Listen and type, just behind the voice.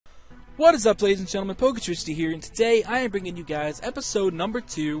What is up, ladies and gentlemen? Poketricity here, and today I am bringing you guys episode number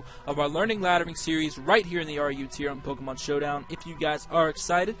 2 of our Learning Laddering series right here in the RU tier on Pokemon Showdown. If you guys are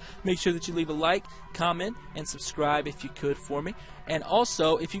excited, make sure that you leave a like, comment, and subscribe if you could for me. And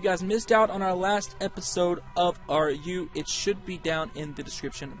also, if you guys missed out on our last episode of RU, it should be down in the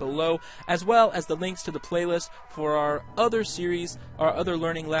description below, as well as the links to the playlist for our other series, our other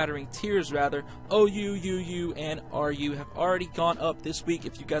Learning Laddering tiers rather. OU, UU, and RU have already gone up this week.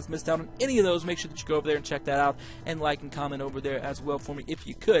 If you guys missed out on any of those, make sure that you go over there and check that out, and like and comment over there as well for me if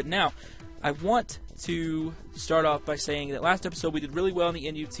you could. Now, I want to start off by saying that last episode we did really well in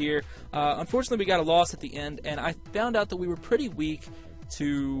the NU tier. Unfortunately, we got a loss at the end, and I found out that we were pretty weak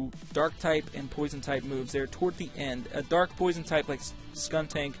to dark type and poison type moves there toward the end. A dark poison type like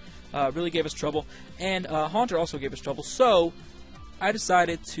Skuntank really gave us trouble, and Haunter also gave us trouble. So I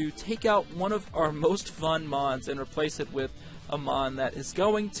decided to take out one of our most fun mons and replace it with a mon that is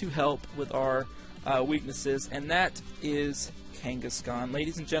going to help with our weaknesses, and that is Kangaskhan.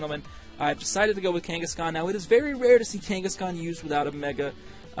 Ladies and gentlemen, I've decided to go with Kangaskhan. Now, it is very rare to see Kangaskhan used without a Mega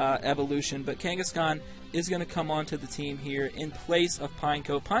Evolution, but Kangaskhan is going to come onto the team here in place of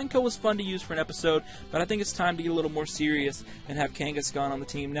Pineco. Pineco was fun to use for an episode, but I think it's time to get a little more serious and have Kangaskhan on the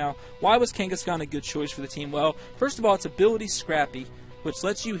team. Now, why was Kangaskhan a good choice for the team? Well, first of all, its ability Scrappy, which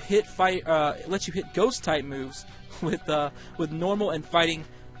lets you hit Ghost type moves with normal and fighting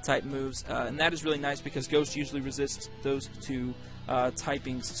type moves, and that is really nice because Ghost usually resists those two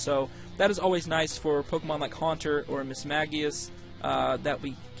typings. So that is always nice for Pokemon like Haunter or Mismagius that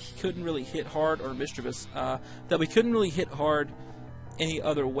we couldn't really hit hard, or Mischievous that we couldn't really hit hard any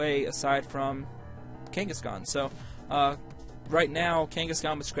other way aside from Kangaskhan. So right now,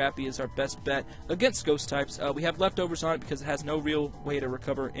 Kangaskhan with Scrappy is our best bet against Ghost types. We have leftovers on it because it has no real way to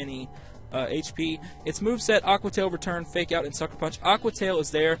recover any HP. Its moveset, Aqua Tail, Return, Fake Out, and Sucker Punch. Aqua Tail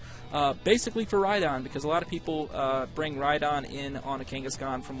is there basically for Rhydon, because a lot of people bring Rhydon in on a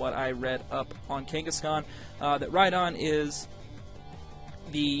Kangaskhan. From what I read up on Kangaskhan, that Rhydon is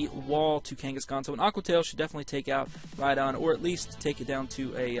the wall to Kangaskhan. So an Aqua Tail should definitely take out Rhydon, or at least take it down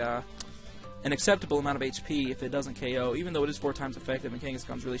to an acceptable amount of HP if it doesn't KO, even though it is 4 times effective and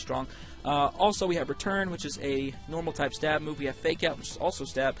Kangaskhan's really strong. Also, we have Return, which is a normal type stab move. We have Fake Out, which is also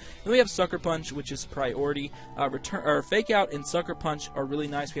stab. And we have Sucker Punch, which is priority. Fake Out and Sucker Punch are really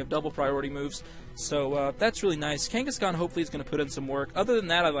nice. We have double priority moves, so that's really nice. Kangaskhan hopefully is going to put in some work. Other than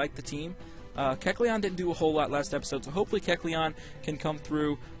that, I like the team. Kecleon didn't do a whole lot last episode, so hopefully Kecleon can come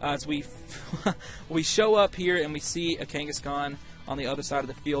through as we show up here and we see a Kangaskhan on the other side of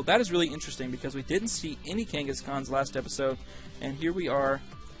the field. That is really interesting because we didn't see any Kangaskhan's last episode, and here we are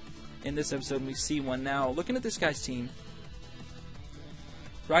in this episode and we see one now. Looking at this guy's team,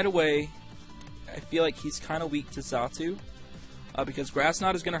 right away I feel like he's kind of weak to Xatu, because Grass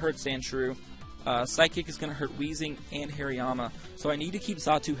Knot is going to hurt Sandshrew, Psychic is going to hurt Weezing and Hariyama, so I need to keep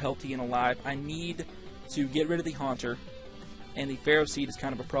Xatu healthy and alive. I need to get rid of the Haunter, and the Pharaoh Seed is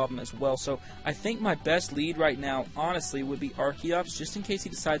kind of a problem as well. So I think my best lead right now, honestly, would be Archeops, just in case he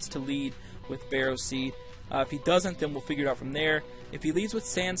decides to lead with Pharaoh Seed. If he doesn't, then we'll figure it out from there. If he leads with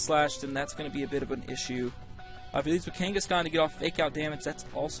Sand Slash, then that's going to be a bit of an issue. If he leads with Kangaskhan to get off Fake Out damage, that's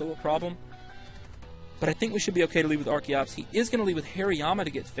also a problem. But I think we should be okay to lead with Archeops. He is going to lead with Hariyama to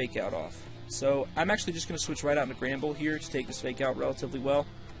get Fake Out off. So I'm actually just going to switch right out into Granbull here to take this Fake Out relatively well.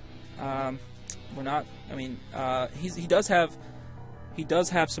 We're not. I mean, he does have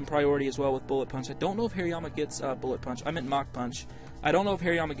some priority as well with Bullet Punch. I don't know if Hariyama gets Bullet Punch. I meant Mach Punch. I don't know if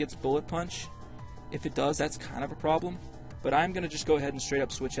Hariyama gets Bullet Punch. If it does, that's kind of a problem. But I'm going to just go ahead and straight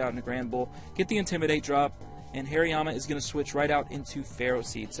up switch out into Granbull, get the Intimidate drop, and Hariyama is going to switch right out into Pharaoh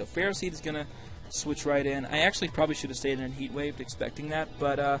Seed. So Pharaoh Seed is going to switch right in. I actually probably should have stayed in Heat Wave expecting that,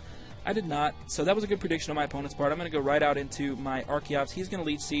 but I did not, so that was a good prediction on my opponent's part. I'm going to go right out into my Archeops. He's going to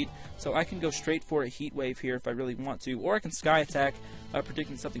lead Seed, so I can go straight for a Heat Wave here if I really want to, or I can Sky Attack,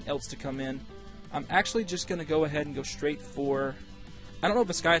 predicting something else to come in. I'm actually just going to go ahead and go straight for... I don't know if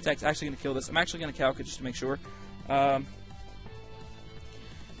a Sky Attack's actually going to kill this. I'm actually going to calc it just to make sure. Pharaoh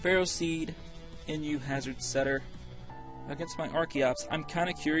Seed, NU Hazard Setter against my Archeops. I'm kind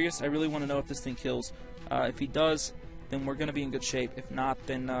of curious. I really want to know if this thing kills. If he does, then we're going to be in good shape. If not,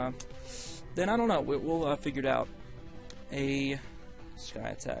 then I don't know. We'll figure it out. A Sky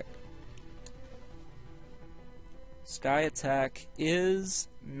Attack. Sky Attack is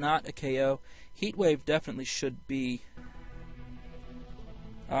not a KO. Heat Wave definitely should be.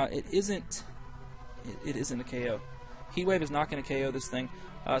 It isn't a KO. Heat Wave is not going to KO this thing.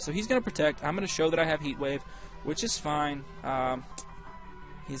 So he's going to protect. I'm going to show that I have Heat Wave, which is fine.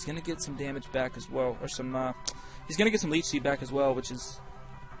 He's going to get some damage back as well, or some. He's going to get some Leech Seed back as well, which is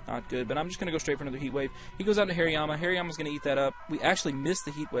Not good, but I'm just going to go straight for another Heat Wave. He goes out to Hariyama. Hariyama's going to eat that up. We actually missed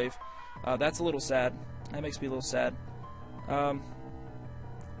the Heat Wave. That's a little sad. That makes me a little sad.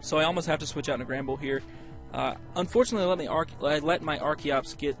 So I almost have to switch out into Granbull here. Unfortunately, I let my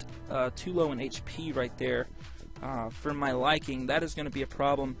Archeops get too low in HP right there. For my liking, that is going to be a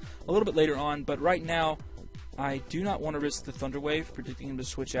problem a little bit later on, but right now, I do not want to risk the Thunder Wave, predicting him to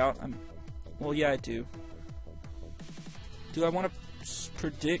switch out. Well, yeah, I do. Do I want to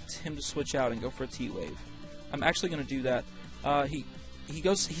predict him to switch out and go for a T-Wave? I'm actually going to do that. He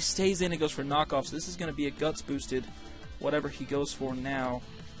stays in and goes for knockoff, so this is going to be a Guts boosted, whatever he goes for now.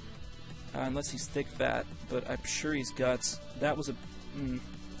 Unless he's thick fat, but I'm sure he's Guts. That was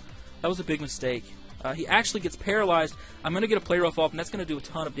a big mistake. He actually gets paralyzed. I'm going to get a Play Rough off, and that's going to do a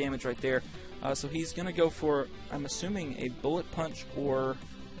ton of damage right there. So he's going to go for, I'm assuming, a Bullet Punch or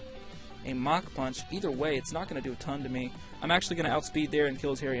a Mach Punch. Either way, it's not going to do a ton to me. I'm actually going to outspeed there and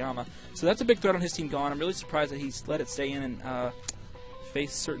kill his Hariyama. So that's a big threat on his team gone. I'm really surprised that he's let it stay in and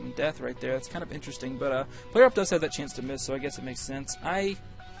face certain death right there. That's kind of interesting, but Play Rough does have that chance to miss, so I guess it makes sense. I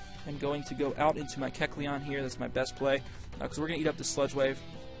am going to go out into my Kecleon here. That's my best play, because we're going to eat up the Sludge Wave.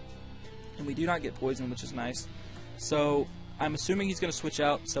 And we do not get poison, which is nice. So I'm assuming he's going to switch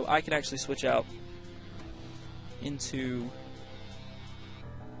out, so I can actually switch out into...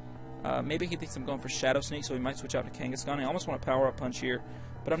 maybe he thinks I'm going for Shadow Sneak, so he might switch out to Kangaskhan. I almost want a Power Up Punch here,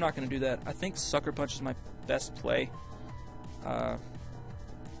 but I'm not going to do that. I think Sucker Punch is my best play. I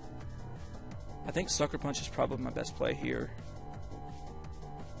think Sucker Punch is probably my best play here.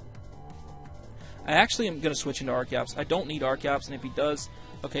 I actually am going to switch into Archeops. I don't need Archeops, and if he does...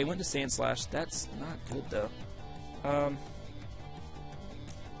 Okay, he went to Sand Slash. That's not good, though.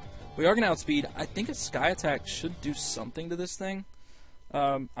 We are going to outspeed. I think a Sky Attack should do something to this thing.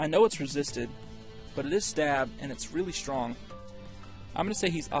 I know it's resisted, but it is stab, and it's really strong. I'm going to say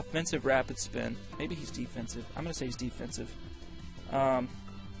he's offensive Rapid Spin. Maybe he's defensive. I'm going to say he's defensive.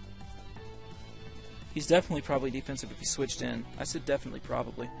 He's definitely probably defensive if he switched in. I said definitely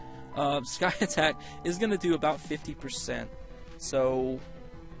probably. Sky Attack is going to do about 50%. So,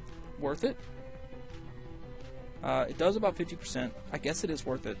 worth it? It does about 50%. I guess it is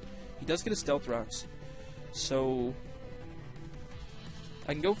worth it. He does get a Stealth Rocks. So,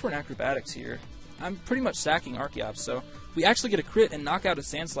 I can go for an Acrobatics here. I'm pretty much sacking Archeops, so if we actually get a crit and knock out a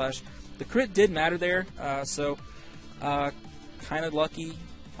Sand Slash. The crit did matter there, so kind of lucky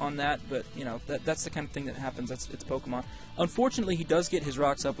on that, but you know that's the kind of thing that happens. It's Pokemon. Unfortunately, he does get his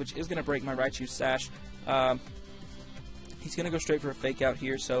rocks up, which is going to break my Raichu's Sash. He's going to go straight for a Fake Out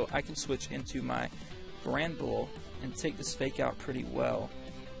here, so I can switch into my Granbull and take this Fake Out pretty well.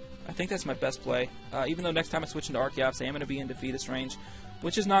 I think that's my best play. Even though next time I switch into Archeops, I am going to be in Defeatist range,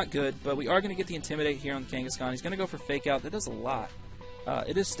 which is not good, but we are going to get the Intimidate here on the Kangaskhan. He's going to go for Fake Out. That does a lot.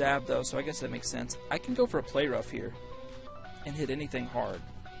 It is Stab, though, so I guess that makes sense. I can go for a Play Rough here and hit anything hard.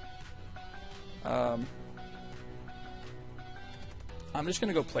 I'm just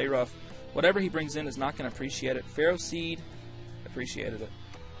going to go Play Rough. Whatever he brings in is not going to appreciate it. Pharaoh Seed, appreciated it.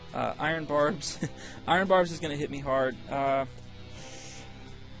 Iron Barbs. Iron Barbs is going to hit me hard.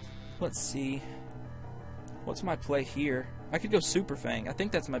 Let's see. What's my play here? I could go Super Fang. I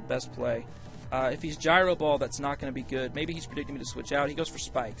think that's my best play. If he's Gyro Ball, that's not going to be good. Maybe he's predicting me to switch out. He goes for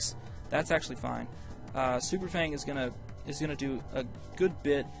Spikes. That's actually fine. Super Fang is gonna do a good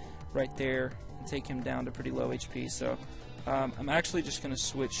bit right there and take him down to pretty low HP. So I'm actually just going to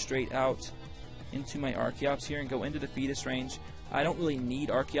switch straight out into my Archeops here and go into the Defeatist range. I don't really need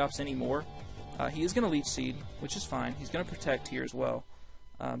Archeops anymore. He is going to Leech Seed, which is fine. He's going to Protect here as well.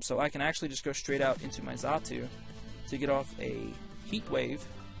 So I can actually just go straight out into my Xatu to get off a Heat Wave.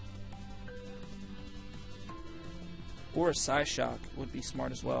 Or a Psyshock would be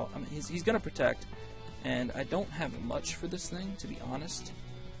smart as well. I mean, he's going to Protect, and I don't have much for this thing, to be honest.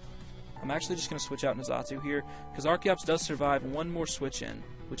 I'm actually just going to switch out into Xatu here, because Archeops does survive one more switch in,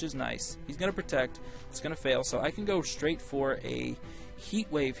 which is nice. He's going to Protect. It's going to fail, so I can go straight for a Heat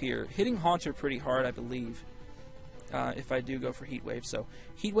Wave here, hitting Haunter pretty hard, I believe, if I do go for Heat Wave. So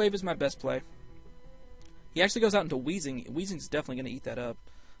Heat Wave is my best play. He actually goes out into Weezing. Weezing's definitely going to eat that up.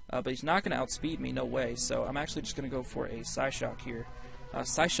 But he's not going to outspeed me, no way. So I'm actually just going to go for a Psyshock here.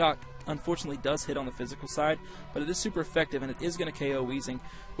 Psyshock, unfortunately, does hit on the physical side, but it is super effective, and it is going to KO Weezing,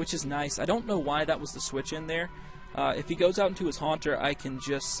 which is nice. I don't know why that was the switch in there. If he goes out into his Haunter, I can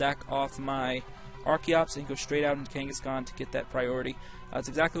just sack off my Archeops and go straight out into Kangaskhan to get that priority. That's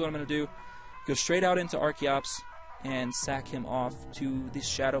exactly what I'm going to do. Go straight out into Archeops and sack him off to this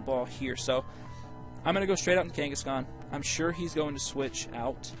Shadow Ball here. So I'm going to go straight out into Kangaskhan. I'm sure he's going to switch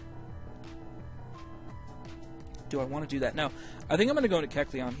out. do I want to do that? No. I think I'm going to go into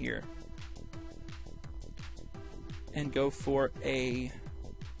Kecleon here. And go for a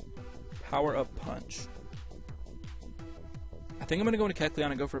power-up punch. I think I'm going to go into Kecleon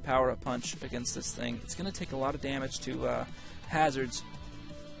and go for a power-up punch against this thing. It's going to take a lot of damage to hazards,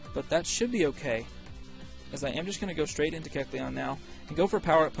 but that should be okay. As I am just going to go straight into Kecleon now and go for a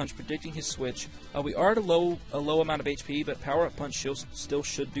power-up punch, predicting his switch. We are at a low amount of HP, but power-up punch still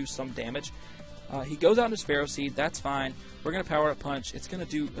should do some damage. He goes out in his Pharaoh Seed. That's fine. We're going to power-up punch. It's going to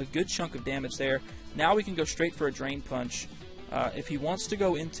do a good chunk of damage there. Now we can go straight for a Drain Punch. If he wants to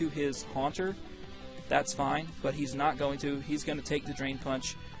go into his Haunter, that's fine, but he's not going to. He's going to take the Drain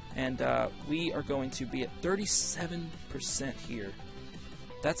Punch, and we are going to be at 37% here.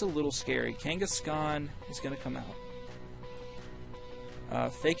 That's a little scary. Kangaskhan is going to come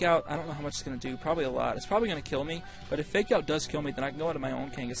out. Fake Out, I don't know how much it's going to do. Probably a lot. It's probably going to kill me, but if Fake Out does kill me, then I can go into my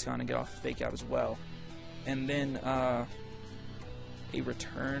own Kangaskhan and get off the Fake Out as well. And then a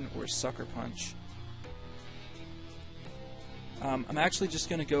Return or a Sucker Punch. I'm actually just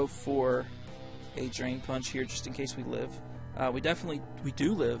going to go for a Drain Punch here just in case we live. We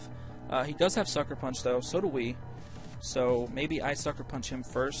do live. He does have Sucker Punch though, so do we. So maybe I Sucker Punch him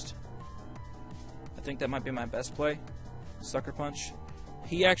first. I think that might be my best play. Sucker Punch.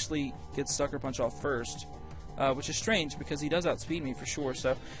 He actually gets Sucker Punch off first, which is strange because he does outspeed me for sure.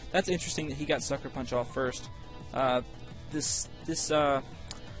 So that's interesting that he got Sucker Punch off first. The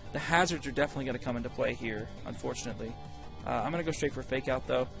hazards are definitely going to come into play here, unfortunately. I'm going to go straight for Fake Out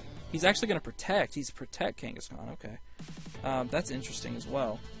though. He's actually going to protect. He's protect Kangaskhan. Okay, that's interesting as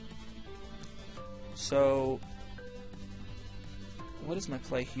well. So, what is my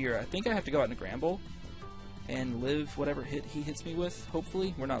play here? I think I have to go out into Gramble and live whatever hit he hits me with.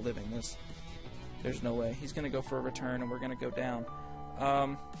 Hopefully, we're not living this. There's no way. He's going to go for a return, and we're going to go down.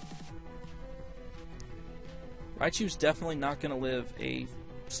 Raichu's definitely not going to live a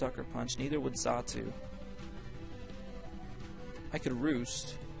Sucker Punch. Neither would Xatu. I could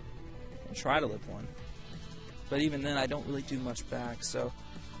Roost and try to live one, but even then I don't really do much back, so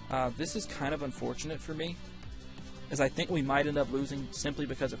this is kind of unfortunate for me, as I think we might end up losing simply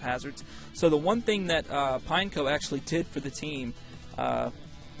because of hazards. So the one thing that Pineco actually did for the team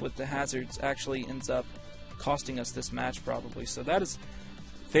with the hazards actually ends up costing us this match probably, so that is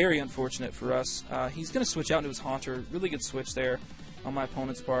very unfortunate for us. He's going to switch out into his Haunter. Really good switch there on my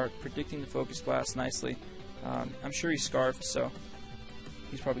opponent's part, predicting the Focus Blast nicely. I'm sure he's Scarfed, so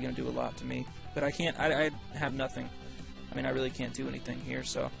he's probably going to do a lot to me. But I can't, I have nothing. I mean, I really can't do anything here,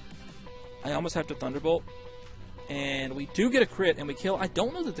 so I almost have to Thunderbolt. And we do get a crit, and we kill. I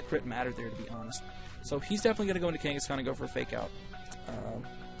don't know that the crit mattered there, to be honest. So he's definitely going to go into Kangaskhan and go for a Fake Out.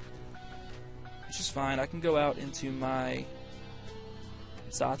 Which is fine. I can go out into my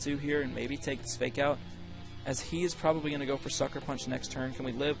Xatu here and maybe take this Fake Out, as he is probably going to go for Sucker Punch next turn. Can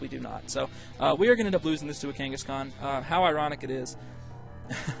we live? We do not. So we are going to end up losing this to a Kangaskhan. How ironic it is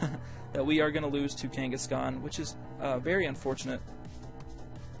that we are going to lose to Kangaskhan, which is very unfortunate,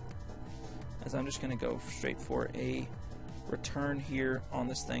 as I'm just going to go straight for a return here on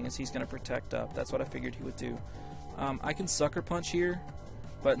this thing, as he's going to protect up. That's what I figured he would do. I can Sucker Punch here,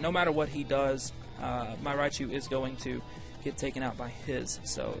 but no matter what he does, my Raichu is going to get taken out by his,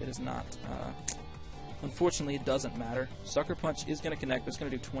 so it is not... Unfortunately, it doesn't matter. Sucker Punch is going to connect, but it's going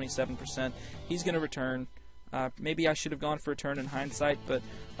to do 27%. He's going to return. Maybe I should have gone for a turn in hindsight, but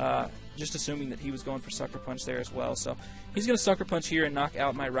just assuming that he was going for Sucker Punch there as well. So he's going to Sucker Punch here and knock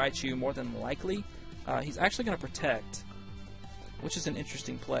out my Raichu more than likely. He's actually going to protect, which is an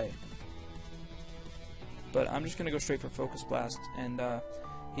interesting play. But I'm just going to go straight for Focus Blast, and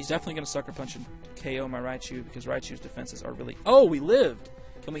he's definitely going to Sucker Punch and KO my Raichu, because Raichu's defenses are really... Oh, we lived!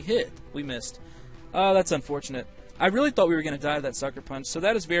 Can we hit? We missed. That's unfortunate. I really thought we were going to die to that Sucker Punch, so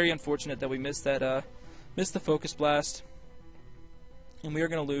that is very unfortunate that we missed that, missed the Focus Blast, and we are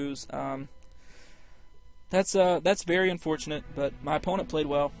going to lose. That's very unfortunate, but my opponent played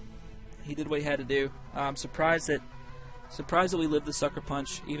well. He did what he had to do. I'm surprised that we lived the Sucker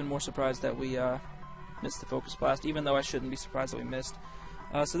Punch. Even more surprised that we missed the Focus Blast, even though I shouldn't be surprised that we missed.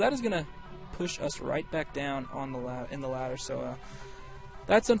 So that is going to push us right back down on in the ladder. So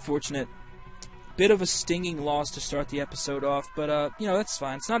that's unfortunate. Bit of a stinging loss to start the episode off, but you know, that's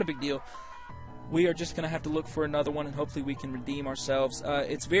fine. It's not a big deal. We are just going to have to look for another one, and hopefully we can redeem ourselves.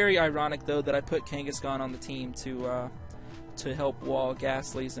 It's very ironic, though, that I put Kangaskhan on the team to help wall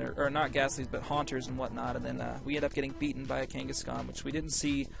Ghastlies, or not Ghastlies, but Haunters and whatnot, and then we end up getting beaten by a Kangaskhan, which we didn't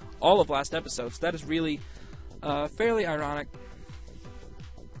see all of last episode. So that is really fairly ironic.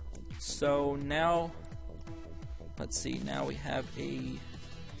 So now, let's see. Now we have a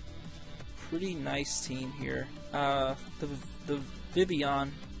pretty nice team here. The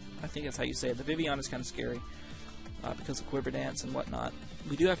Vivian, I think that's how you say it. The Vivian is kind of scary because of Quiver Dance and whatnot.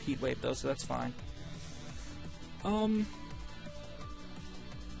 We do have Heat Wave though, so that's fine.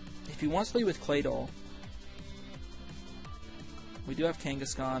 If he wants to play with Claydol, we do have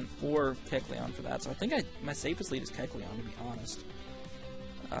Kangaskhan or Kecleon for that. So I think my safest lead is Kecleon, to be honest.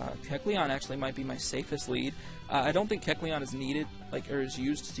 Kecleon actually might be my safest lead. I don't think Kecleon is needed, or is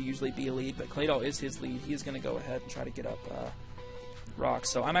used to usually be a lead, but Claydol is his lead. He is going to go ahead and try to get up rocks.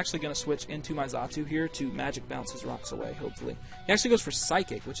 So I'm actually going to switch into my Xatu here to Magic Bounce his rocks away, hopefully. He actually goes for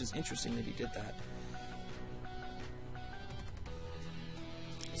Psychic, which is interesting that he did that.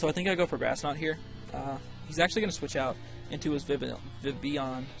 So I think I go for Grass Knot here. He's actually going to switch out into his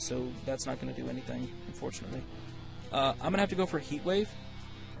Vivian, so that's not going to do anything, unfortunately. I'm going to have to go for Heat Wave.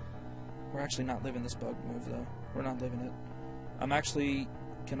 We're actually not living this bug move, though. We're not living it. I'm actually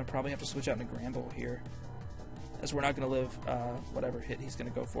going to probably have to switch out into Gramble here, as we're not going to live whatever hit he's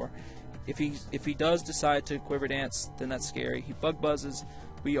going to go for. If he does decide to Quiver Dance, then that's scary. He Bug Buzzes.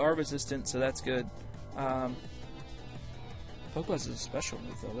 We are resistant, so that's good. Bug Buzz is a special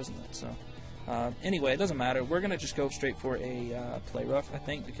move, though, isn't it? So, anyway, it doesn't matter. We're going to just go straight for a Play Rough, I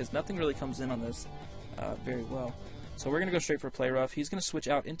think, because nothing really comes in on this very well. So we're going to go straight for a Play Rough. He's going to switch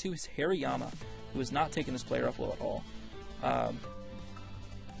out into his Hariyama, who is not taking this Play Rough well at all.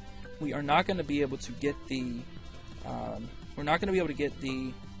 We are not going to be able to get the...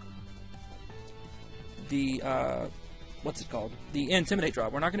 what's it called? The Intimidate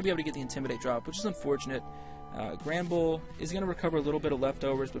drop. We're not going to be able to get the Intimidate drop, which is unfortunate. Gramble is going to recover a little bit of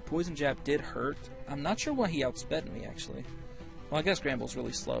leftovers, but Poison Jab did hurt. I'm not sure why he outsped me, actually. Well, I guess Gramble's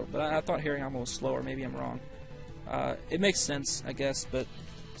really slow, but I thought Hariyama was slower. Maybe I'm wrong. It makes sense, I guess, but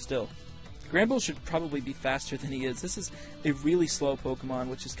still. Gramble should probably be faster than he is. This is a really slow Pokemon,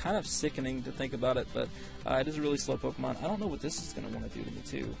 which is kind of sickening to think about it, but it is a really slow Pokemon. I don't know what this is going to want to do to me,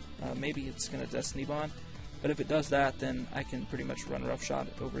 too. Maybe it's going to Destiny Bond, but if it does that, then I can pretty much run Rough Shot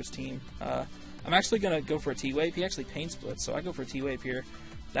over his team. I'm actually going to go for a T-Wave. He actually Pain Splits, so I go for a T-Wave here.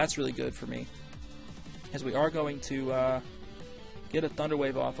 That's really good for me, as we are going to get a Thunder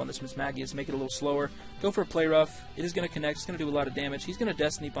Wave off on this Mismagius, make it a little slower. Go for a Play Rough. It is going to connect. It's going to do a lot of damage. He's going to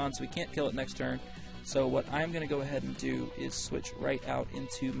Destiny Bond, so we can't kill it next turn. So what I'm going to go ahead and do is switch right out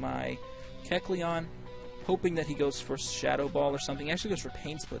into my Kecleon, hoping that he goes for Shadow Ball or something. He actually goes for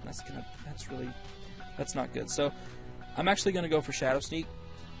Pain Split, and that's not good. So I'm actually going to go for Shadow Sneak.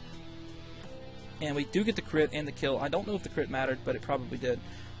 And we do get the crit and the kill. I don't know if the crit mattered, but it probably did.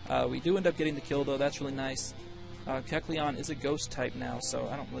 We do end up getting the kill, though. That's really nice. Kecleon is a ghost type now, so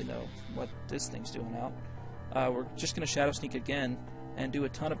I don't really know what this thing's doing out. We're just going to Shadow Sneak again and do a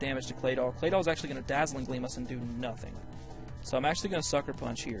ton of damage to Claydol. Claydol is actually going to Dazzling Gleam us and do nothing. So I'm actually going to Sucker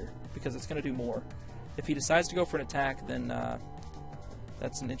Punch here, because it's going to do more. If he decides to go for an attack, then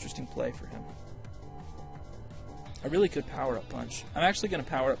that's an interesting play for him. I really could Power Up Punch. I'm actually going to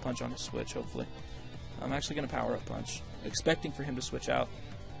Power Up Punch on his switch, hopefully. I'm actually going to Power Up Punch, expecting for him to switch out.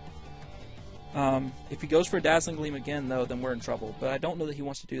 If he goes for a Dazzling Gleam again, though, then we're in trouble. But I don't know that he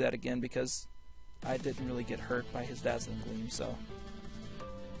wants to do that again, because I didn't really get hurt by his Dazzling Gleam, so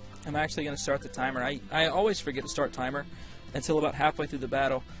I'm actually going to start the timer. I always forget to start timer until about halfway through the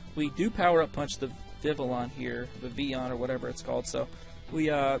battle. We do Power Up Punch the Vivillon here, the Vion or whatever it's called, so we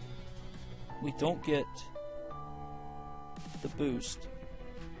don't get the boost.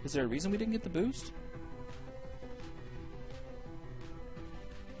 Is there a reason we didn't get the boost?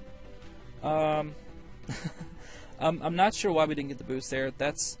 I'm not sure why we didn't get the boost there.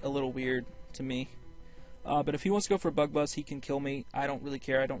 That's a little weird to me. But if he wants to go for a Bug Buzz, he can kill me. I don't really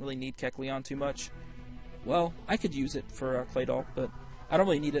care. I don't really need Kecleon too much. Well, I could use it for Claydol, but I don't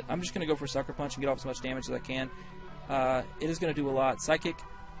really need it. I'm just going to go for Sucker Punch and get off as much damage as I can. It is going to do a lot. Psychic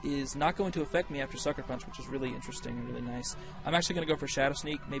is not going to affect me after Sucker Punch, which is really interesting and really nice. I'm actually going to go for Shadow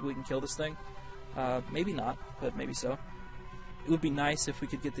Sneak. Maybe we can kill this thing. Maybe not, but maybe so. It would be nice if we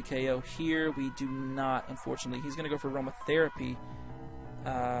could get the KO here. We do not, unfortunately. He's going to go for Aromatherapy.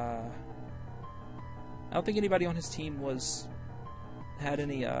 I don't think anybody on his team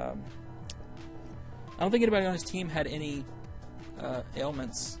had any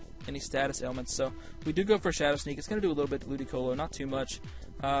ailments, any status ailments. So we do go for Shadow Sneak. It's going to do a little bit to Ludicolo, not too much.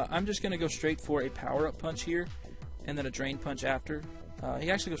 I'm just going to go straight for a Power Up Punch here, and then a Drain Punch after.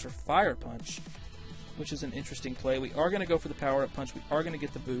 He actually goes for Fire Punch, which is an interesting play. We are going to go for the Power Up Punch. We are going to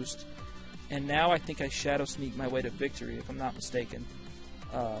get the boost. And now I think I Shadow Sneak my way to victory, if I'm not mistaken.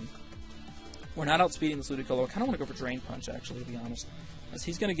 We're not outspeeding this Ludicolo. I kind of want to go for Drain Punch, actually, to be honest. As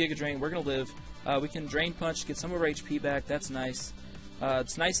he's going to Giga Drain, we're going to live. We can Drain Punch, get some of our HP back. That's nice.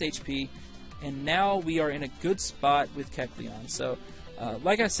 It's nice HP. And now we are in a good spot with Kecleon. So,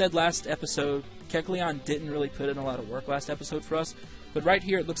 like I said last episode, Kecleon didn't really put in a lot of work last episode for us. But right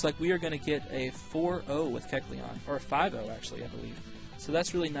here, it looks like we are going to get a 4-0 with Kecleon. Or a 5-0, actually, I believe. So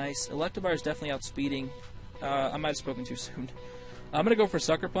that's really nice. Electivire is definitely outspeeding. I might have spoken too soon. I'm going to go for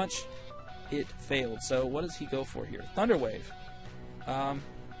Sucker Punch. It failed. So what does he go for here? Thunder Wave.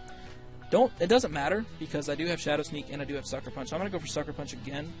 It doesn't matter, because I do have Shadow Sneak and I do have Sucker Punch. So I'm going to go for Sucker Punch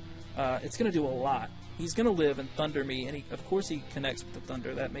again. It's going to do a lot. He's going to live and thunder me, and of course he connects with the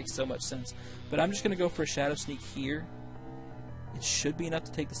thunder. That makes so much sense. But I'm just going to go for a Shadow Sneak here. It should be enough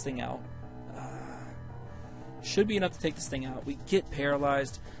to take this thing out. We get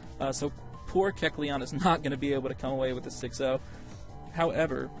paralyzed, so poor Kecleon is not going to be able to come away with a 6-0.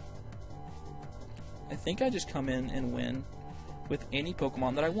 However, I think I just come in and win with any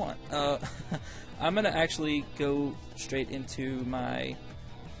Pokemon that I want. I'm going to actually go straight into my...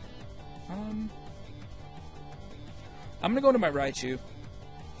 I'm going to go to my Raichu,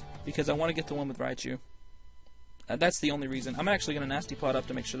 because I want to get the one with Raichu. That's the only reason. I'm actually going to Nasty Plot up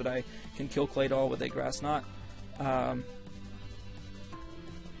to make sure that I can kill Claydol with a Grass Knot.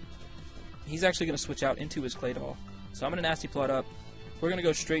 He's actually going to switch out into his Claydol. So I'm going to Nasty Plot up. We're going to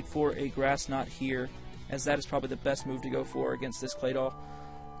go straight for a Grass Knot here, as that is probably the best move to go for against this Claydol.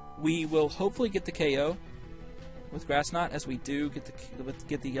 We will hopefully get the KO with Grass Knot, as we do get the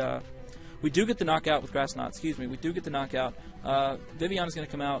knockout with Grass Knot. Excuse me, we do get the knockout. Vivian is going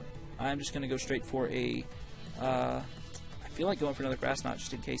to come out. I'm just going to go straight for a... I feel like going for another Grass Knot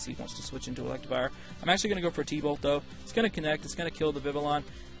just in case he wants to switch into Electivire. I'm actually going to go for a T-Bolt, though. It's going to connect. It's going to kill the Vivillon,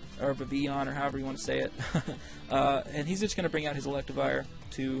 or Vivian, or however you want to say it. And he's just going to bring out his Electivire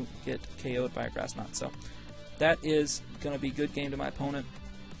to get KO'd by a Grass Knot. So that is going to be a good game to my opponent.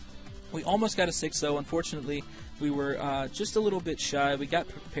 We almost got a 6-0. Unfortunately, we were just a little bit shy. We got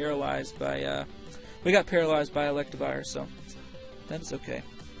paralyzed by Electivire, so that is okay.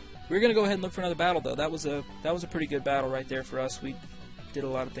 We're going to go ahead and look for another battle, though. That was a pretty good battle right there for us. We did a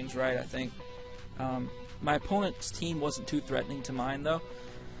lot of things right, I think. My opponent's team wasn't too threatening to mine, though.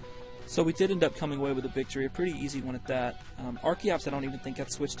 So we did end up coming away with a victory, a pretty easy one at that. Archeops I don't even think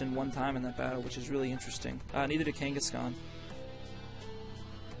got switched in one time in that battle, which is really interesting. Neither did Kangaskhan.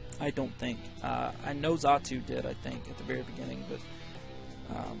 I don't think. I know Xatu did, I think, at the very beginning, but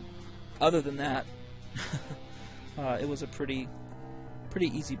other than that, it was a pretty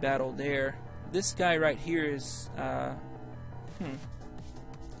easy battle there. This guy right here is,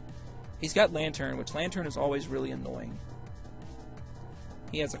 he's got Lantern, which Lantern is always really annoying.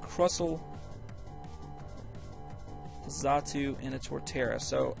 He has a Crustle, Xatu, and a Torterra.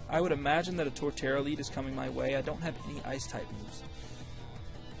 So I would imagine that a Torterra lead is coming my way. I don't have any Ice-type moves.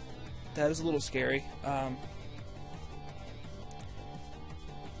 That is a little scary.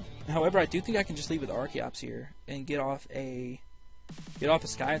 However, I do think I can just leave with Archeops here and get off a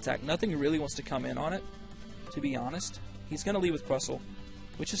Sky Attack. Nothing really wants to come in on it, to be honest. He's going to leave with Crustle,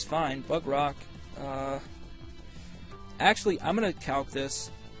 which is fine. Bug Rock. Actually, I'm going to calc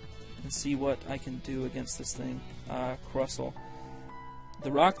this and see what I can do against this thing. Crustle.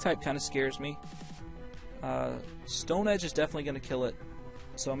 The Rock type kind of scares me. Stone Edge is definitely going to kill it.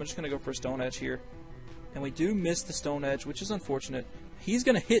 So I'm just going to go for a Stone Edge here. And we do miss the Stone Edge, which is unfortunate. He's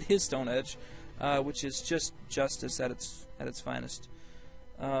going to hit his Stone Edge, which is just justice at its finest.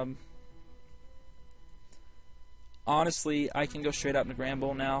 Honestly, I can go straight out into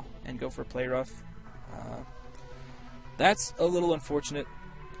Granbull now and go for a Play Rough. That's a little unfortunate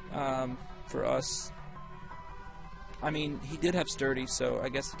for us. I mean, he did have Sturdy, so I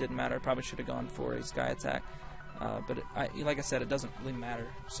guess it didn't matter. I probably should have gone for a Sky Attack. But like I said, it doesn't really matter.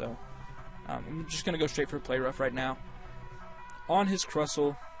 So I'm just going to go straight for a Play Rough right now. On his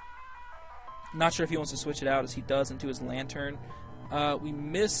Crustle, not sure if he wants to switch it out as he does into his Lantern. We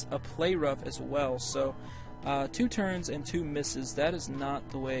miss a Play Rough as well, so 2 turns and 2 misses. That is not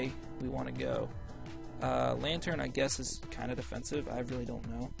the way we want to go. Lantern, I guess, is kind of defensive. I really don't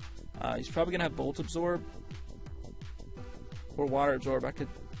know. He's probably going to have Bolt Absorb or Water Absorb.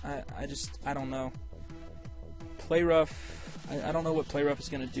 I don't know. Play Rough, I don't know what Play Rough is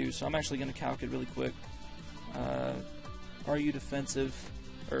going to do, so I'm actually going to calc it really quick. Are you defensive?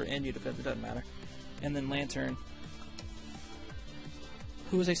 Or NU defensive, it doesn't matter. And then Lantern,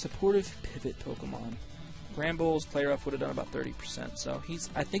 who is a supportive pivot Pokemon. Granbull's Play Rough would have done about 30%, so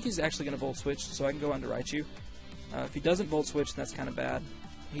I think he's actually going to Volt Switch, so I can go on to Raichu. If he doesn't Volt Switch, then that's kind of bad.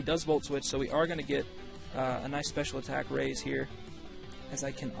 He does Volt Switch, so we are going to get a nice special attack raise here, as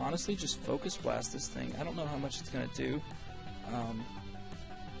I can honestly just Focus Blast this thing. I don't know how much it's going to do.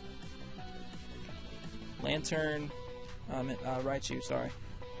 Lantern, Raichu, sorry.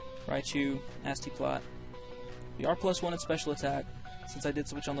 Raichu, Nasty Plot. We are +1 in special attack, since I did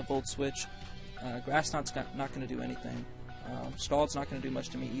switch on the Volt switch. Grass Knot's not going to do anything. Scald's not going to do much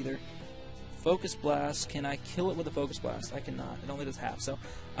to me either. Focus Blast, can I kill it with a Focus Blast? I cannot, it only does half, so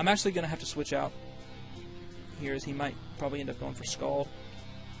I'm actually going to have to switch out here, as he might probably end up going for Scald.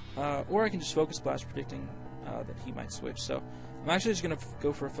 Or I can just Focus Blast, predicting that he might switch. So I'm actually just going to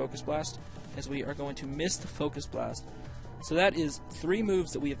go for a Focus Blast, as we are going to miss the Focus Blast. So that is 3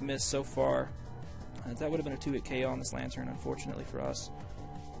 moves that we have missed so far. That would have been a 2-hit KO on this Lantern, unfortunately for us.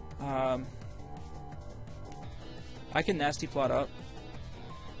 I can Nasty Plot up.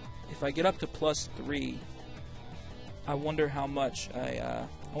 If I get up to +3, I wonder how much a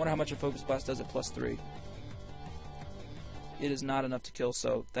Focus Blast does at +3. It is not enough to kill,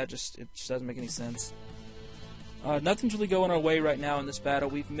 so it just doesn't make any sense. Nothing's really going our way right now in this battle.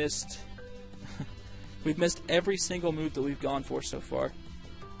 We've missed every single move that we've gone for so far,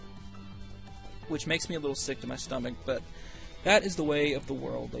 which makes me a little sick to my stomach, but that is the way of the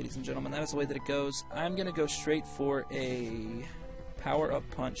world, ladies and gentlemen. That is the way that it goes. I'm going to go straight for a power-up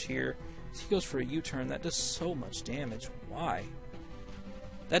punch here. He goes for a U-turn. That does so much damage. Why?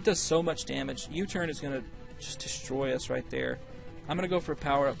 That does so much damage. U-turn is going to just destroy us right there. I'm going to go for a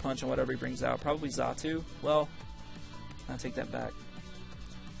power-up punch on whatever he brings out. Probably Xatu. Well, I'll take that back.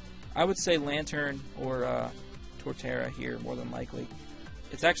 I would say Lantern or Torterra here, more than likely.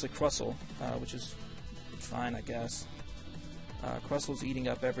 It's actually Crustle, which is fine, I guess. Crustle's eating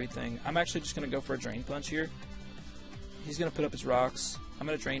up everything. I'm actually just going to go for a Drain Punch here. He's going to put up his rocks. I'm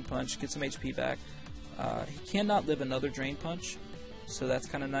going to Drain Punch, get some HP back. He cannot live another Drain Punch, so that's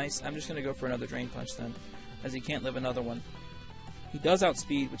kind of nice. I'm just going to go for another Drain Punch then, as he can't live another one. He does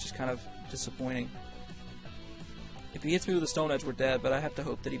outspeed, which is kind of disappointing. If he hits me with a Stone Edge, we're dead, but I have to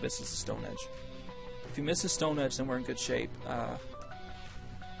hope that he misses the Stone Edge. If he misses Stone Edge, then we're in good shape.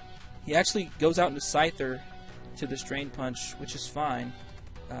 He actually goes out into Scyther to this Drain Punch, which is fine.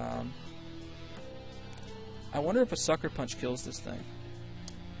 I wonder if a Sucker Punch kills this thing,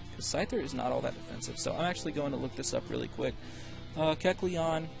 because Scyther is not all that defensive, so I'm actually going to look this up really quick.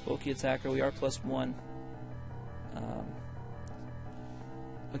 Kecleon, bulky attacker, we are +1.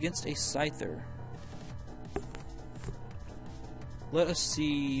 Against a Scyther. Let us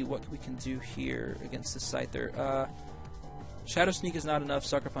see what we can do here against the Scyther. Shadow Sneak is not enough,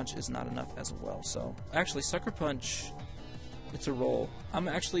 Sucker Punch is not enough as well. So, actually, Sucker Punch, it's a roll. I'm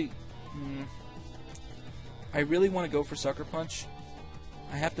actually, I really want to go for Sucker Punch.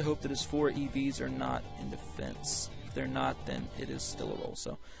 I have to hope that his 4 EVs are not in defense. If they're not, then it is still a roll.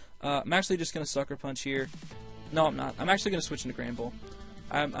 So, I'm actually just going to Sucker Punch here. No, I'm not. I'm actually going to switch into Grand Bull.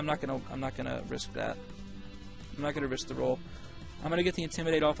 I'm not gonna risk that. I'm not gonna risk the roll. I'm gonna get the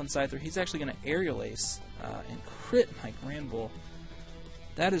Intimidate off on Scyther. He's actually gonna Aerial Ace and crit my Grand Bull.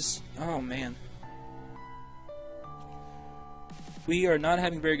 That is, oh man. We are not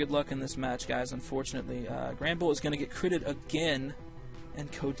having very good luck in this match, guys. Unfortunately, Grand Bull is gonna get critted again and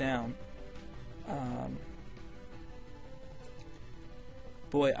go down.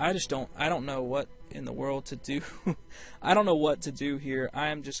 Boy, I don't know what in the world to do. I don't know what to do here. I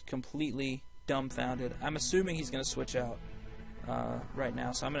am just completely dumbfounded. I'm assuming he's going to switch out right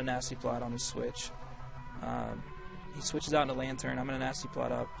now, so I'm going to Nasty Plot on his switch. He switches out into Lantern. I'm going to Nasty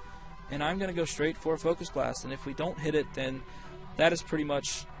Plot up, and I'm going to go straight for a Focus Blast, and if we don't hit it, then that is pretty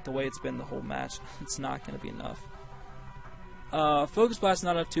much the way it's been the whole match. It's not going to be enough. Focus Blast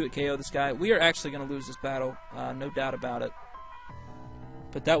not enough to KO this guy. We are actually going to lose this battle, no doubt about it.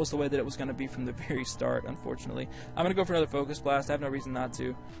 But that was the way that it was going to be from the very start, unfortunately. I'm going to go for another Focus Blast. I have no reason not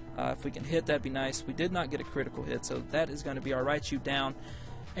to. If we can hit, that'd be nice. We did not get a critical hit, so that is going to be our Raichu down.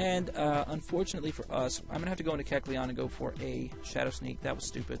 And unfortunately for us, I'm going to have to go into Kecleon and go for a Shadow Sneak. That was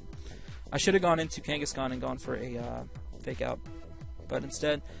stupid. I should have gone into Kangaskhan and gone for a Fake Out. But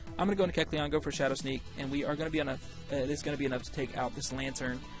instead, I'm going to go into Kecleon, go for a Shadow Sneak, and we are going to be enough. It is going to be enough to take out this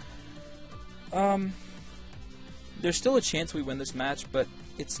Lantern. There's still a chance we win this match, but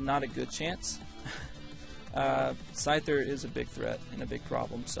it's not a good chance. Scyther is a big threat and a big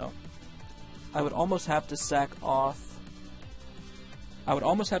problem, so I would almost have to sack off.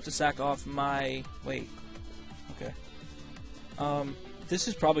 My wait. Okay. This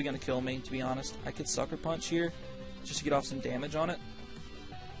is probably going to kill me, to be honest. I could Sucker Punch here just to get off some damage on it.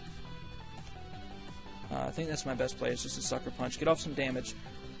 I think that's my best play, is just a Sucker Punch, get off some damage.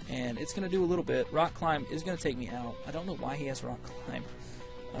 And it's going to do a little bit. Rock Climb is going to take me out. I don't know why he has Rock Climb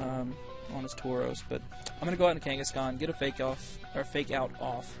on his Tauros, but I'm going to go out into Kangaskhan, get a Fake Out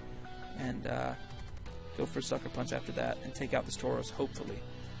off, and go for a Sucker Punch after that, and take out this Tauros, hopefully.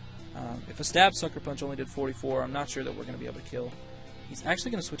 If a Stab Sucker Punch only did 44, I'm not sure that we're going to be able to kill He's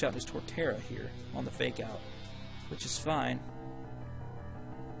actually going to switch out his Torterra here on the fake out, which is fine.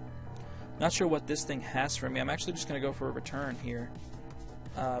 Not sure what this thing has for me. I'm actually just going to go for a return here.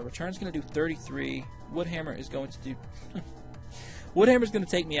 Return's going to do 33. Woodhammer is going to do... Woodhammer's going to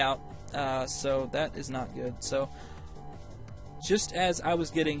take me out, so that is not good. So, just as I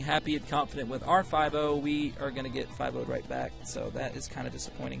was getting happy and confident with our 5-0, we are going to get 5-0'd right back. So that is kind of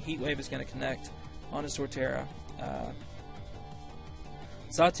disappointing. Heat Wave is going to connect on his Torterra.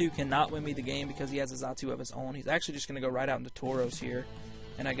 Xatu cannot win me the game because he has a Xatu of his own. He's actually just going to go right out into Tauros here,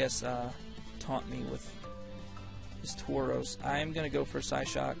 and I guess taunt me with his Tauros. I am going to go for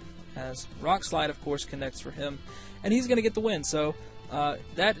Psyshock, as Rock Slide, of course, connects for him, and he's going to get the win. So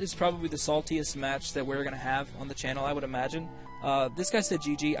that is probably the saltiest match that we're going to have on the channel, I would imagine. This guy said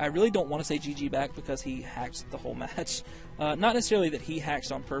GG. I really don't want to say GG back because he hacked the whole match. Not necessarily that he hacked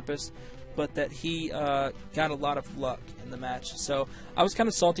on purpose, but that he got a lot of luck in the match. So I was kind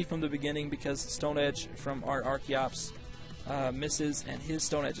of salty from the beginning because Stone Edge from our Archeops misses, and his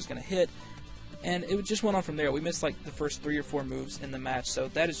Stone Edge is going to hit. And it just went on from there. We missed like the first 3 or 4 moves in the match, so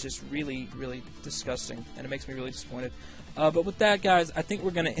that is just really, really disgusting, and it makes me really disappointed. But with that, guys, I think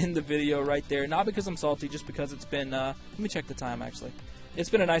we're going to end the video right there. Not because I'm salty, just because it's been, let me check the time, actually. It's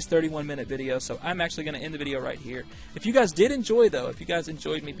been a nice 31-minute video, so I'm actually going to end the video right here. If you guys did enjoy, though, if you guys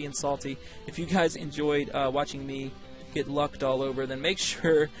enjoyed me being salty, if you guys enjoyed watching me get lucked all over, then make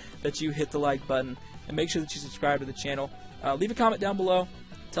sure that you hit the like button, and make sure that you subscribe to the channel. Leave a comment down below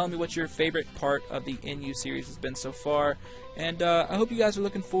telling me what your favorite part of the NU series has been so far. And I hope you guys are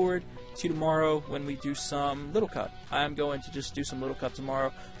looking forward to tomorrow when we do some Little Cup. I'm going to just do some Little Cup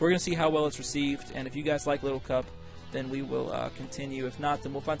tomorrow. We're going to see how well it's received, and if you guys like Little Cup, then we will continue. If not,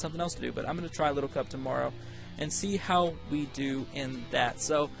 then we'll find something else to do. But I'm going to try Little Cup tomorrow and see how we do in that.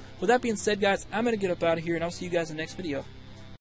 So with that being said, guys, I'm going to get up out of here, and I'll see you guys in the next video.